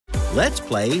Let's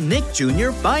play Nick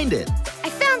Jr. Find It. I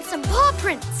found some paw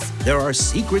prints. There are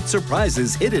secret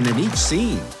surprises hidden in each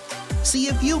scene. See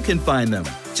if you can find them,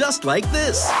 just like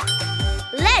this.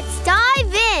 Let's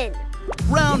dive in.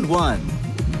 Round 1.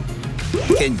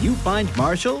 Can you find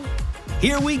Marshall?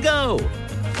 Here we go.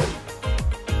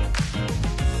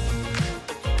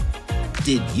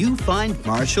 Did you find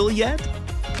Marshall yet?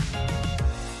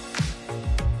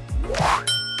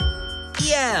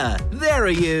 Yeah, there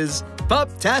he is.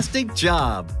 Pup-tastic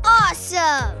job.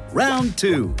 Awesome. Round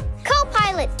 2.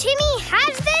 Co-pilot Timmy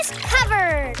has this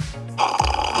covered.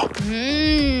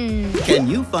 Can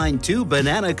you find 2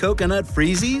 banana coconut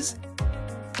freezies?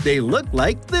 They look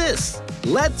like this.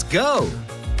 Let's go.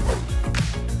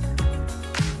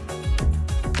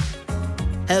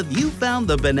 Have you found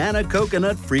the banana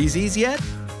coconut freezies yet?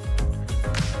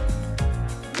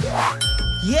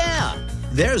 Yeah,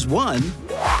 there's one.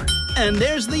 And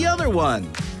there's the other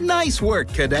one. Nice work,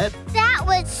 Cadet. That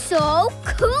was so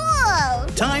cool.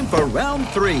 Time for round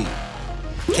 3.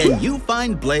 Can you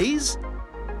find Blaze?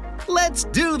 Let's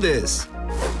do this.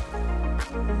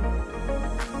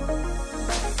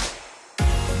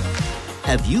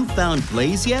 Have you found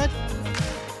Blaze yet?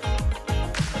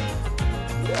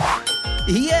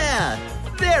 Yeah,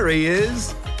 there he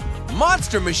is.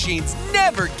 Monster machines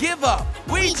never give up.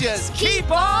 We just keep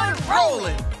on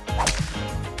rolling.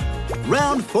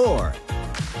 Round 4.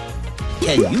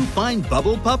 Can you find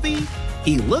Bubble Puppy?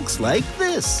 He looks like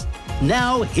this.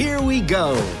 Now here we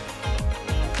go.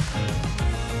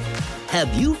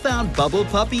 Have you found Bubble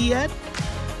Puppy yet?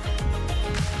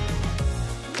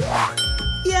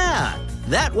 Yeah,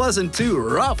 that wasn't too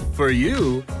rough for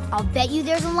you. I'll bet you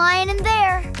there's a lion in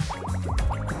there.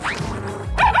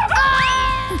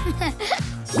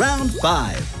 Round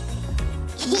 5.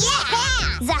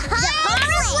 Yeah! The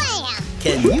Land!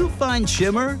 Can you find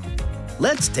Shimmer?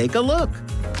 Let's take a look.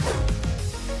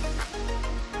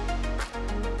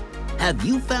 Have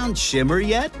you found Shimmer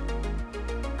yet?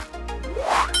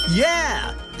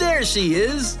 Yeah, there she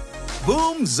is.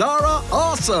 Boom, Zara,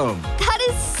 awesome. That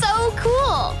is so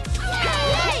cool.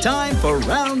 Yay! Time for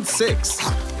round 6.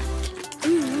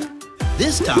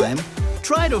 This time,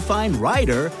 try to find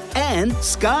Ryder and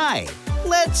Sky.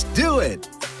 Let's do it.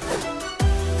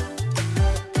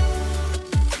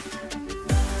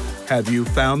 Have you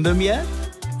found them yet?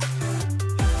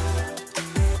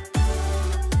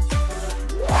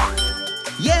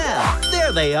 Yeah,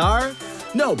 there they are.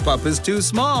 No pup is too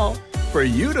small for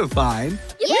you to find.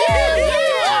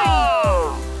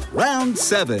 Yeah! Round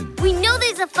 7. We know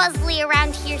there's a Fuzzly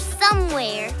around here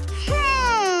somewhere.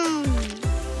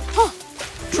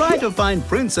 Try to find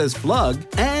Princess Flug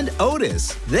and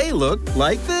Otis. They look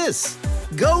like this.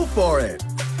 Go for it.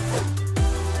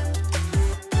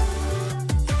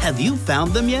 Have you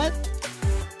found them yet?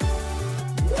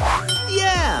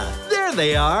 Yeah, there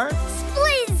they are.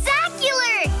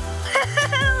 Split-zacular!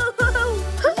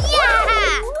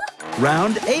 Yeah!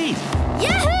 Round 8.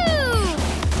 Yahoo!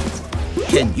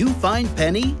 Can you find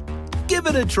Penny? Give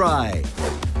it a try.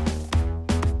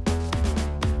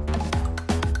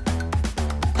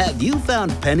 Have you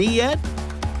found Penny yet?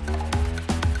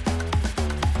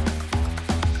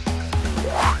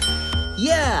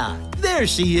 Yeah, there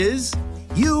she is.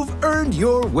 You've earned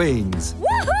your wings.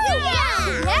 Woohoo!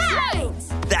 Yeah! Nice!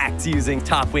 That's using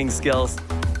top wing skills.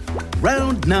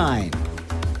 Round 9.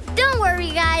 Don't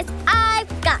worry, guys.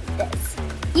 I've got this.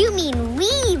 You mean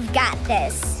we've got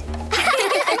this.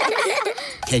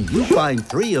 Can you find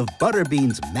 3 of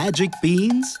Butterbean's magic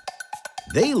beans?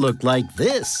 They look like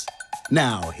this.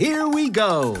 Now, here we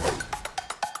go.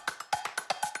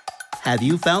 Have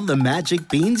you found the magic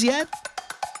beans yet?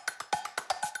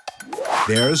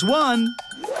 There's 1.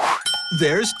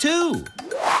 There's 2.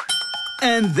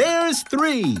 And there's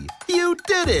 3. You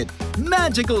did it!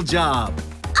 Magical job!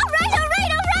 All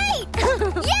right!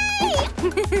 Yay!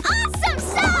 Awesome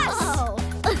sauce!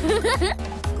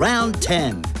 Round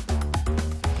 10.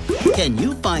 Can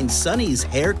you find Sunny's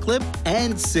hair clip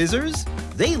and scissors?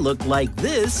 They look like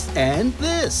this and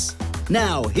this.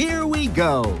 Now, here we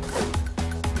go.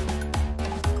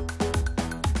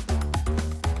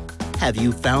 Have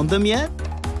you found them yet?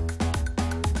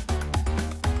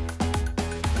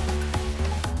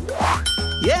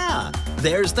 Yeah,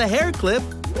 there's the hair clip.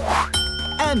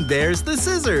 And there's the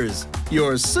scissors.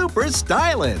 You're super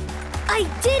styling. I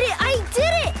did it!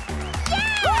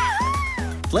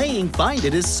 Yeah! Playing Find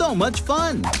It is so much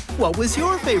fun. What was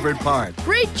your favorite part?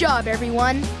 Great job,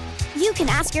 everyone. You can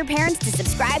ask your parents to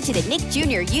subscribe to the Nick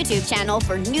Jr. YouTube channel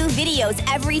for new videos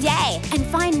every day and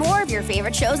find more of your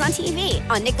favorite shows on TV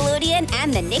on Nickelodeon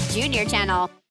and the Nick Jr. channel.